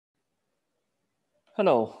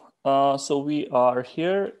Hello. So we are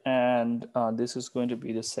here, and this is going to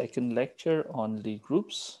be the second lecture on Lie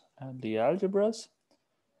groups and Lie algebras.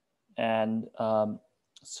 And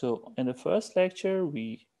so in the first lecture,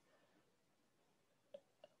 we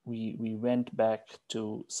went back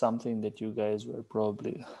to something that you guys were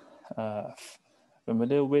probably uh,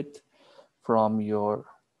 familiar with from your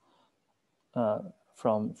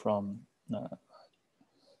from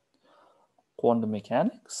quantum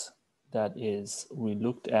mechanics. That is, we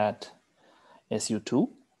looked at SU2.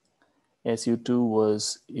 SU2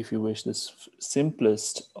 was, if you wish, the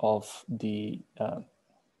simplest of the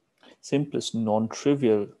simplest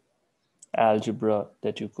non-trivial algebra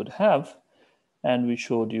that you could have. And we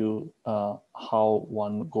showed you how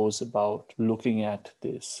one goes about looking at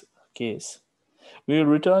this case. We will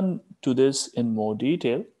return to this in more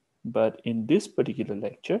detail, but in this particular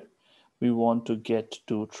lecture, we want to get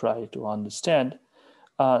to try to understand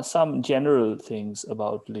some general things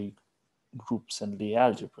about Lie groups and Lie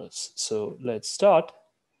algebras. So let's start,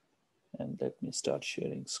 and let me start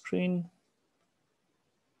sharing screen.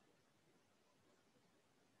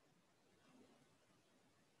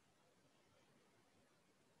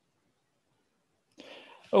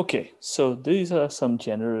 Okay, so these are some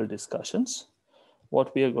general discussions.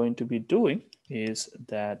 What we are going to be doing is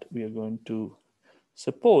that we are going to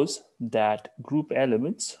suppose that group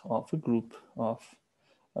elements of a group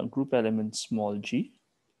element small g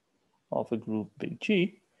of a group big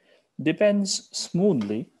G depends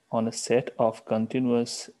smoothly on a set of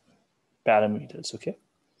continuous parameters, okay?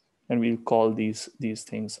 And we'll call these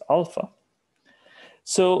things alpha.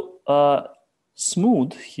 So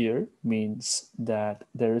smooth here means that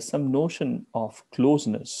there is some notion of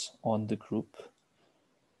closeness on the group,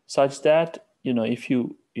 such that if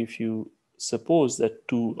you suppose that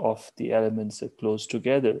two of the elements are close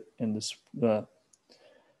together in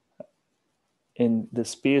the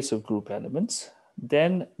space of group elements,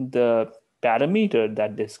 then the parameter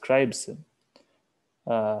that describes them,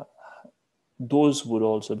 those would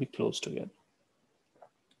also be close together.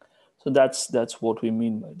 So that's what we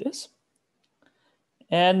mean by this.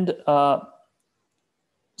 And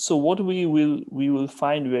so what we will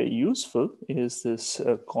find very useful is this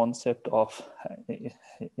concept of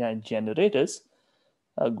generators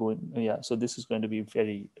so this is going to be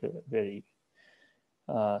very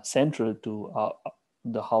central to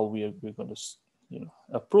the how we're going to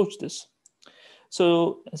approach this.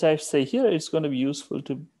 So as I say here, it's going to be useful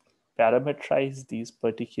to parameterize these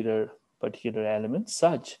particular elements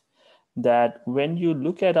such that when you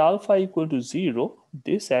look at alpha equal to 0,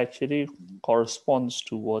 this actually corresponds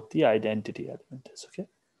to what the identity element is, okay?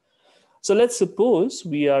 So let's suppose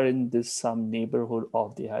we are in this some neighborhood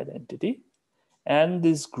of the identity, and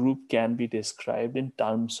this group can be described in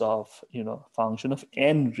terms of, function of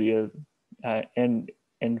n real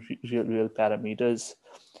parameters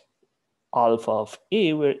alpha of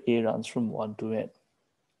a, where a runs from 1 to n.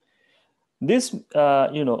 This,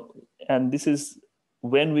 and this is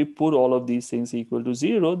when we put all of these things equal to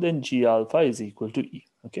 0, then G alpha is equal to E,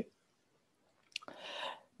 okay?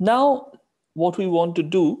 Now, what we want to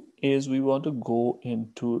do is we want to go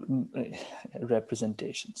into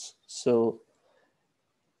representations. So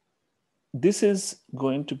this is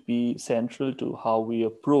going to be central to how we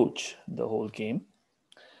approach the whole game.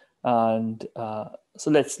 And so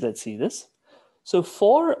let's see this. So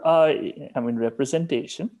for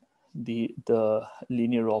representation, the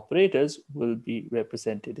linear operators will be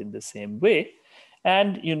represented in the same way.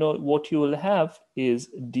 And what you will have is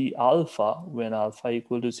d alpha when alpha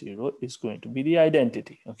equal to 0 is going to be the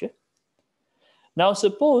identity, okay? Now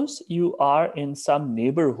suppose you are in some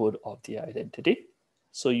neighborhood of the identity.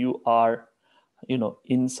 So you are,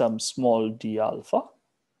 in some small d alpha,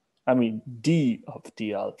 d of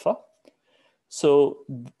d alpha. So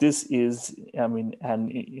this is, an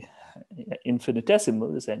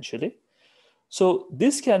infinitesimal essentially. So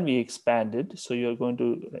this can be expanded. So you're going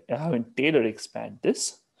to Taylor expand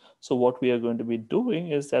this. So what we are going to be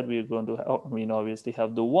doing is that we are going to obviously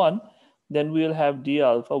have the 1. Then we'll have d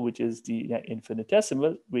alpha, which is the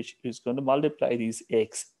infinitesimal, which is going to multiply these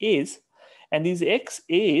xa's. And these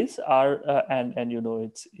xa's are,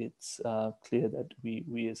 it's clear that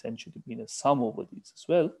we essentially mean a sum over these as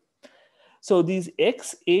well. So these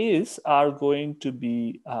xa's are going to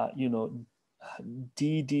be,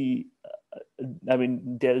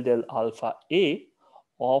 del alpha a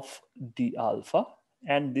of d alpha,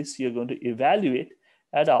 and this you're going to evaluate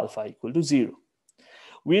at alpha equal to 0.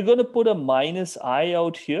 We're going to put a minus I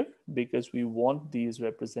out here because we want these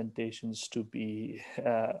representations to be,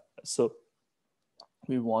 so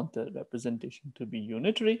we want the representation to be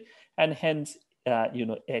unitary, and hence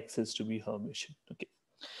X's to be Hermitian. Okay,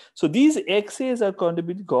 so these X's are going to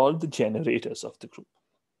be called the generators of the group.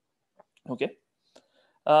 Okay,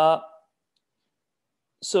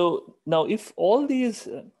 so now if all these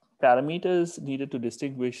parameters needed to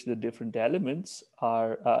distinguish the different elements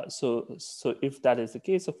are so if that is the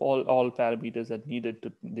case, of all parameters that needed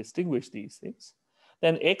to distinguish these things,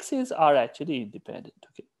 then X's are actually independent.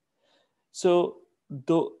 Okay, so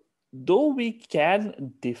though we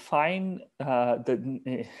can define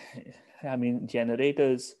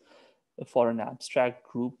generators for an abstract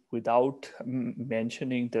group without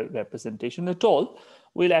mentioning the representation at all,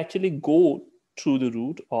 we'll actually go through the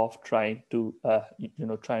route of trying to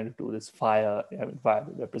do this via the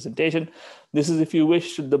representation. This is, if you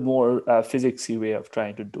wish, the more physicsy way of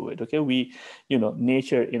trying to do it. Okay,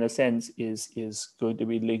 nature in a sense is going to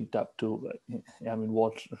be linked up to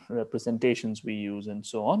what representations we use and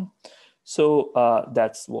so on. So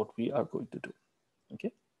that's what we are going to do.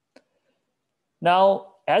 Okay.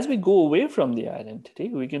 Now, as we go away from the identity,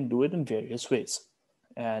 we can do it in various ways,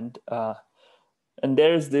 and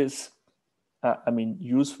there's this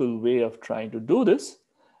useful way of trying to do this,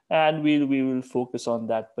 and we will focus on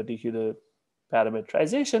that particular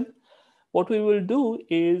parameterization. What we will do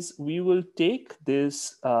is we will take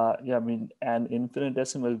this an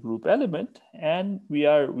infinitesimal group element, and we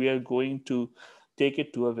are going to take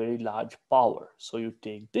it to a very large power. So you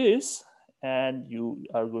take this and you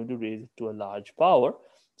are going to raise it to a large power.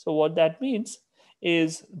 So what that means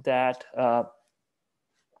is that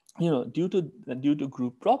due to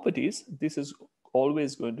group properties, this is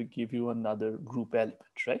always going to give you another group element,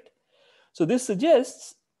 right? So this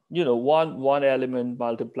suggests one element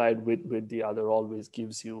multiplied with the other always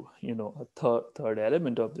gives you a third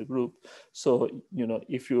element of the group. So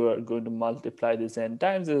if you are going to multiply this n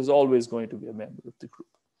times, there is always going to be a member of the group.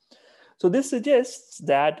 So this suggests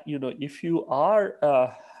that if you are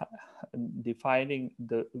defining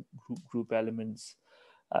the group elements,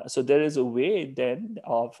 so there is a way then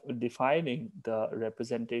of defining the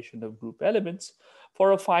representation of group elements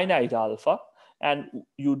for a finite alpha, and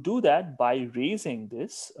you do that by raising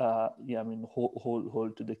this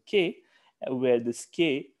whole to the k, where this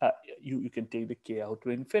k you can take the k out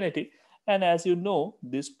to infinity, and as you know,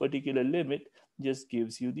 this particular limit just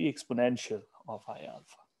gives you the exponential of I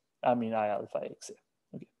alpha xa.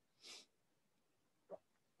 Okay.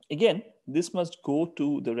 Again, this must go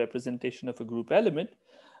to the representation of a group element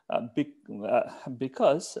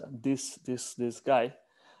because this guy,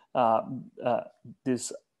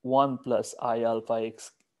 this 1 plus I alpha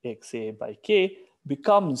xa by k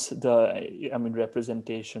becomes the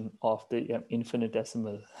representation of the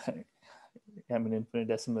infinitesimal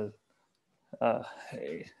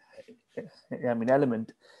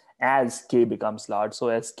element as k becomes large. So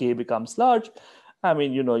as k becomes large,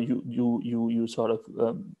 you sort of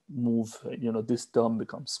move, this term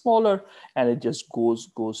becomes smaller and it just goes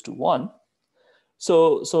to 1.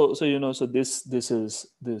 So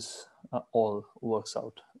this all works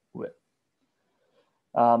out well.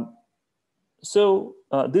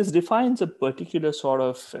 This defines a particular sort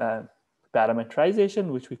of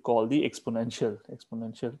parameterization, which we call the exponential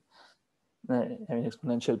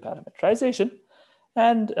parameterization,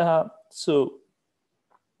 and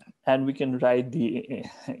and we can write the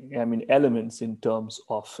elements in terms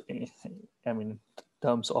of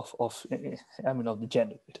of the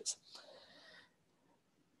generators.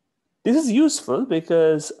 This is useful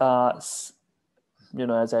because as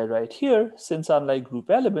I write here, since unlike group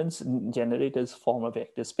elements, generators form a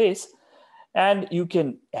vector space, and you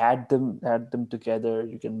can add them together,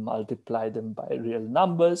 you can multiply them by real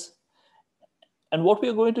numbers. And what we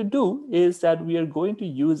are going to do is that we are going to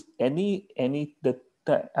use we're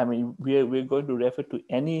going to refer to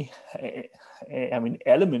any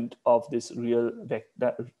element of this real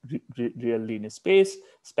linear space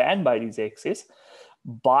spanned by these x's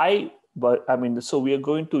so we are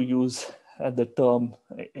going to use the term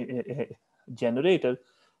generator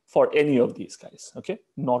for any of these guys. Okay,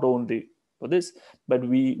 not only for this, but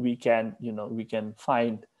we can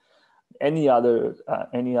find any other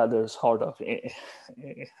sort of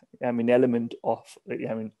element of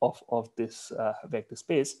this vector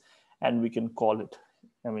space, and we can call it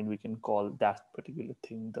we can call that particular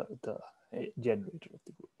thing the generator of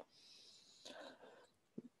the group.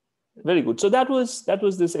 Very good. So that was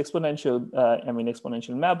this exponential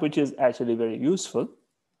exponential map, which is actually very useful.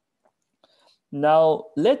 Now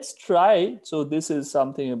let's try, so this is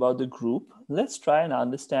something about the group. Let's try and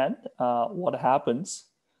understand what happens.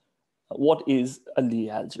 What is a Lie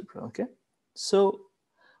algebra? Okay, so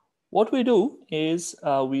what we do is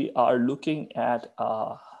we are looking at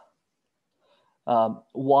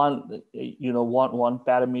one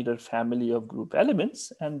parameter family of group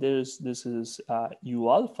elements, and this is u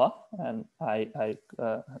alpha, and I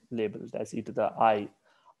labeled as e to the I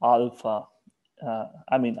alpha,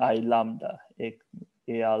 I lambda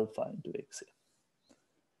a alpha into xa.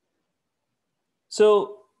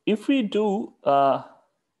 So if we do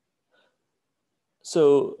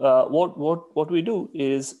what we do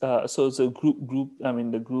is so it's a group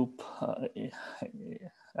the group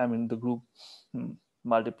the group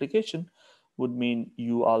multiplication would mean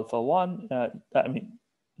u alpha 1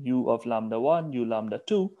 u of lambda 1 u lambda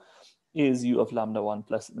 2 is u of lambda 1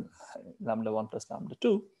 plus lambda 1 plus lambda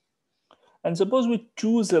 2. And suppose we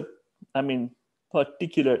choose a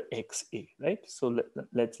particular xa, right? So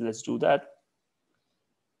let's do that.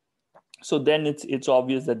 So then it's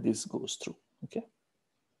obvious that this goes through, okay?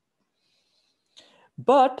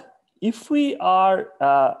 But if we are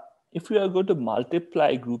going to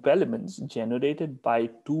multiply group elements generated by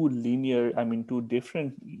two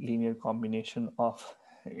different linear combination of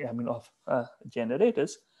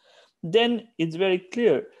generators, then it's very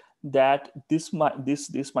clear that this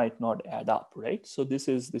might not add up, right? So this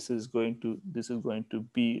is going to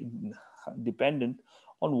be dependent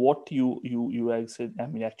on what you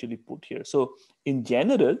actually put here. So in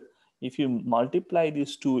general, if you multiply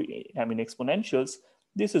these two exponentials,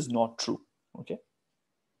 this is not true, okay?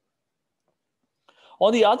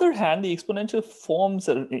 On the other hand, the exponential forms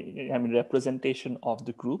a representation of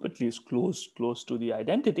the group, at least close to the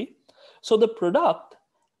identity. So the product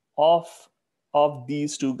of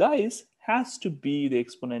these two guys has to be the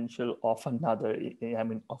exponential of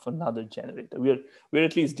another generator. We're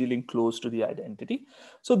at least dealing close to the identity.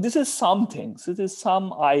 So this is something. So this is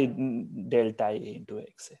some I delta A into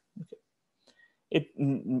xa. Okay. It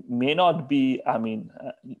may not be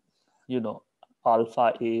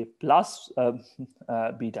alpha A plus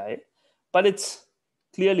beta A, but it's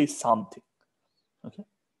clearly something. Okay.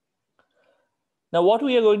 Now, what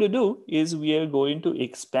we are going to do is we are going to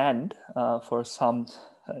expand for some.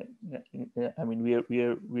 We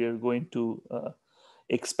are going to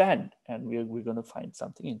expand, and we're going to find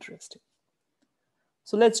something interesting.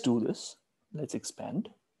 So let's do this. Let's expand.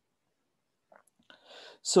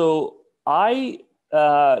 So I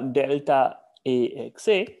delta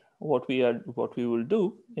AXA. What we will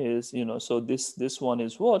do is so this one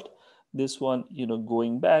is what this one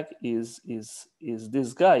going back is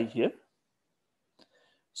this guy here.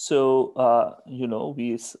 So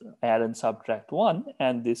we add and subtract 1,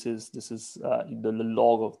 and this is the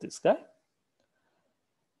log of this guy.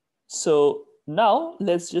 So now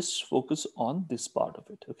let's just focus on this part of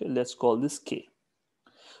it. Okay, let's call this k.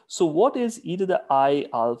 So what is e to the I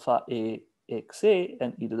alpha A xa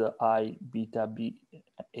and e to the I beta b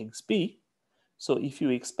xb? So if you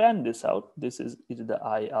expand this out, this is e to the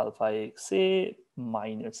I alpha xa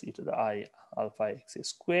minus e to the I alpha xa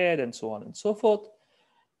squared, and so on and so forth.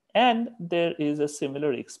 And there is a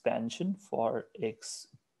similar expansion for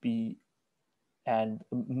xb and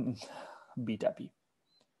beta b.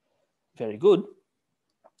 Very good.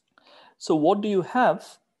 So what do you have?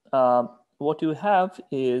 What you have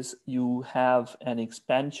is you have an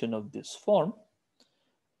expansion of this form.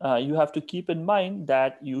 You have to keep in mind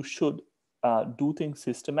that you should do things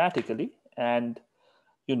systematically, and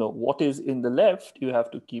what is in the left you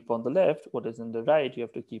have to keep on the left, what is in the right you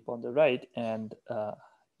have to keep on the right, and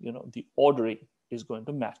the ordering is going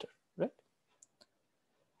to matter, right?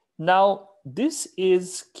 Now this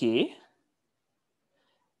is k,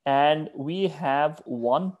 and we have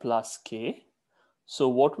 1 plus k. So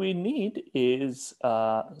what we need is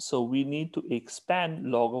we need to expand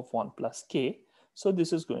log of 1 plus k. So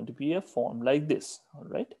this is going to be a form like this, all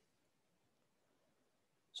right?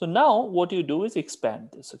 So now what you do is expand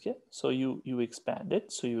this, okay? So you expand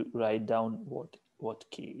it. So you write down what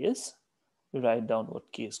k is. You write down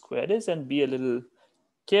what k squared is, and be a little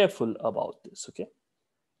careful about this, okay?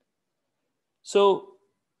 So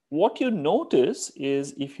what you notice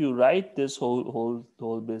is if you write this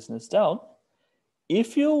whole business down,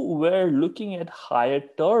 if you were looking at higher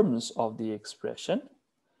terms of the expression,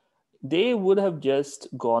 they would have just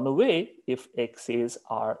gone away if xa's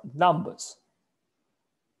are numbers.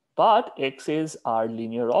 But xa's are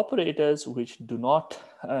linear operators which do not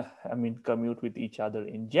commute with each other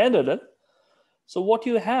in general. So what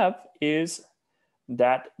you have is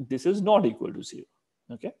that this is not equal to 0,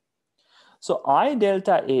 okay? So I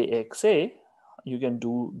delta AXA, you can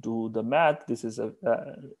do the math. This is a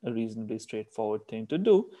reasonably straightforward thing to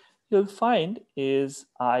do. You'll find is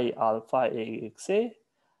I alpha AXA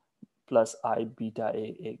plus I beta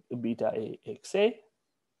AXA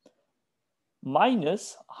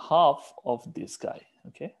minus half of this guy,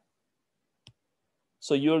 okay?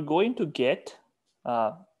 So you're going to get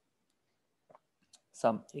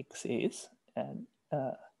some xa's, and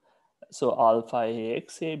so alpha a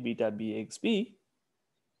xa, beta b xb.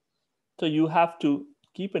 So you have to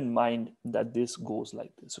keep in mind that this goes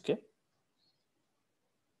like this, okay?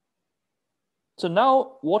 So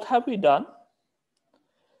now what have we done?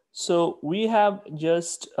 So we have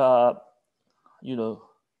just,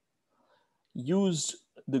 used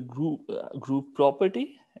the group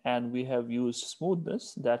property, and we have used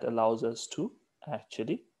smoothness that allows us to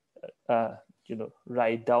actually,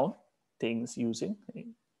 write down things using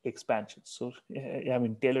expansions. So,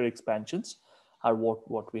 Taylor expansions are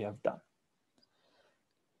what we have done.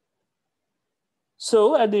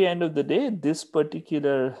 So at the end of the day, this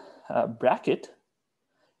particular bracket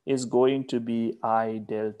is going to be I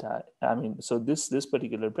delta. So this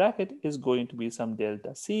particular bracket is going to be some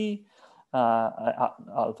delta C,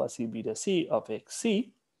 alpha C, beta C of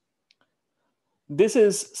xc. This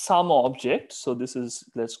is some object. So this is,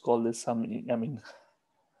 let's call this some,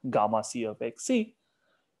 gamma C of xc.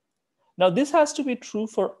 Now this has to be true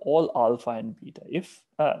for all alpha and beta. If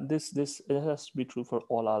this has to be true for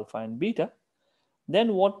all alpha and beta,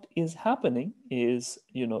 then what is happening is,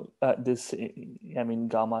 gamma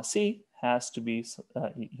C has to be,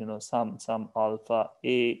 some alpha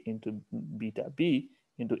A into beta B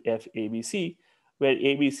into F ABC, where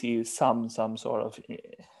ABC is some sort of,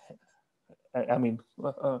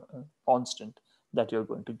 constant that you're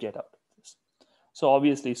going to get out of this. So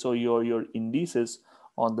obviously, so your indices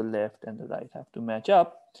on the left and the right have to match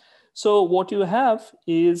up. So what you have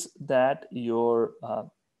is that your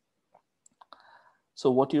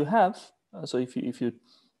so if you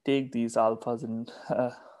take these alphas and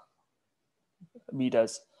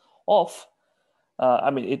betas off,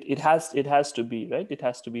 it has to be, right, it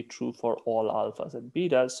has to be true for all alphas and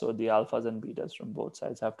betas. So the alphas and betas from both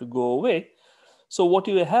sides have to go away. So what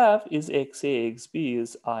you have is xa xb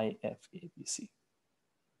is ifabc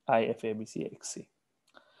xc.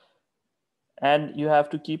 And you have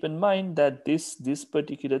to keep in mind that this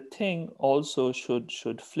particular thing also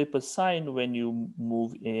should flip a sign when you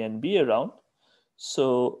move A and B around.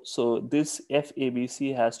 So this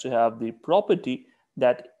FABC has to have the property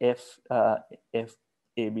that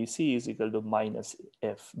FABC is equal to minus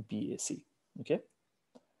FBAC. Okay.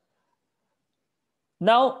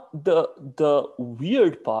 Now the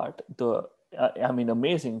weird part, the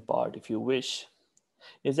amazing part, if you wish,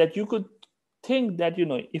 is that you could think that,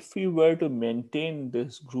 if we were to maintain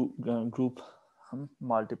this group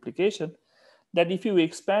multiplication, that if you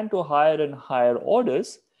expand to higher and higher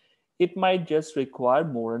orders, it might just require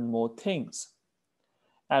more and more things,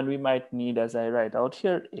 and we might need, as I write out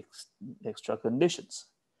here, extra conditions.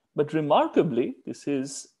 But remarkably, this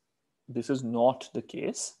is not the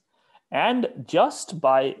case. And just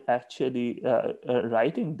by actually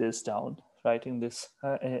writing this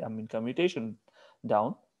commutation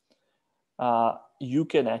down, you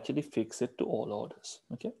can actually fix it to all orders.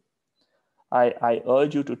 Okay, I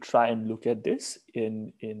urge you to try and look at this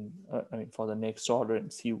for the next order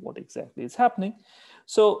and see what exactly is happening.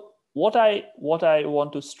 So what I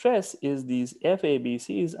want to stress is these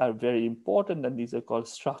FABCs are very important, and these are called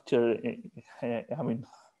structure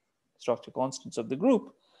constants of the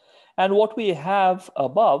group. And what we have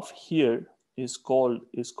above here is called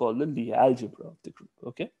the Lie algebra of the group.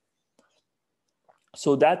 Okay.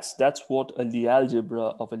 So that's what a Lie algebra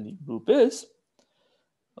of a Lie group is.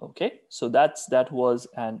 Okay, so that was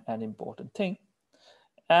an important thing.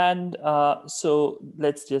 And so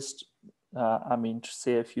let's just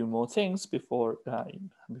say a few more things before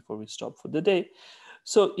we stop for the day.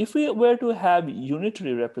 So if we were to have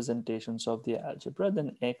unitary representations of the algebra,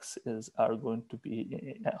 then X are going to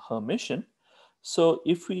be a Hermitian. So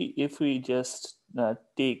if we just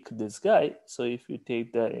take this guy, so if you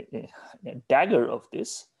take the dagger of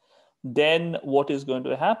this, then what is going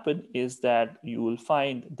to happen is that you will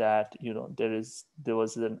find that there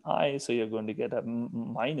was an I, so you're going to get a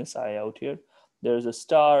minus I out here. There's a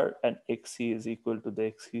star, and xc is equal to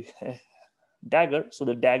the xc dagger. So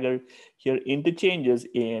the dagger here interchanges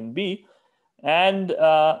A and B, and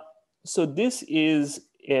so this is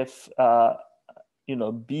if BAC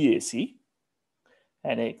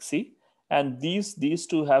and xc, and these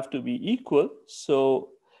two have to be equal. So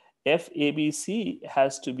FABC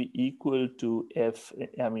has to be equal to F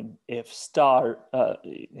star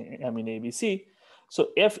ABC. So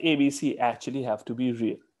FABC actually have to be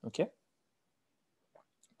real. Okay.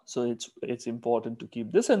 So it's important to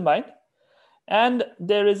keep this in mind. And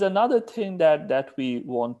there is another thing that we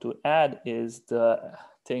want to add, is the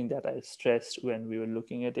thing that I stressed when we were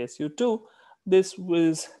looking at SU2. This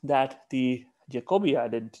was that the Jacobi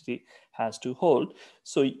identity has to hold.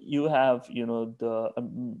 So you have, the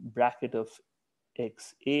bracket of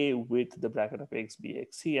xa with the bracket of xb,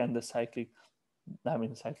 xc, and the cyclic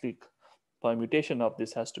permutation of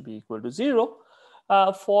this has to be equal to 0.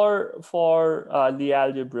 For the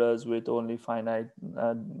algebras with only finite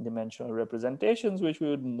dimensional representations, which we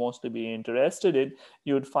would mostly be interested in,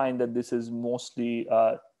 you would find that this is mostly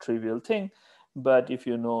a trivial thing. But if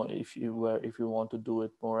you want to do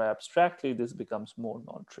it more abstractly, this becomes more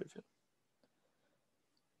non-trivial.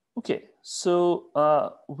 Okay, so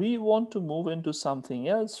we want to move into something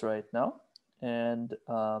else right now, and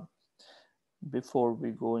before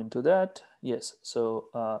we go into that, yes, so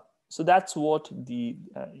that's what the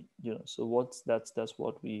that's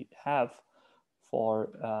what we have for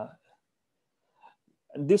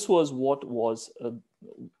this was what was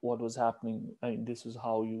happening. I mean, this is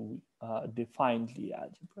how you defined the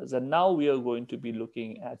algebras, and now we are going to be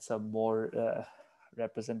looking at some more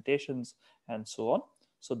representations and so on.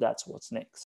 So that's what's next.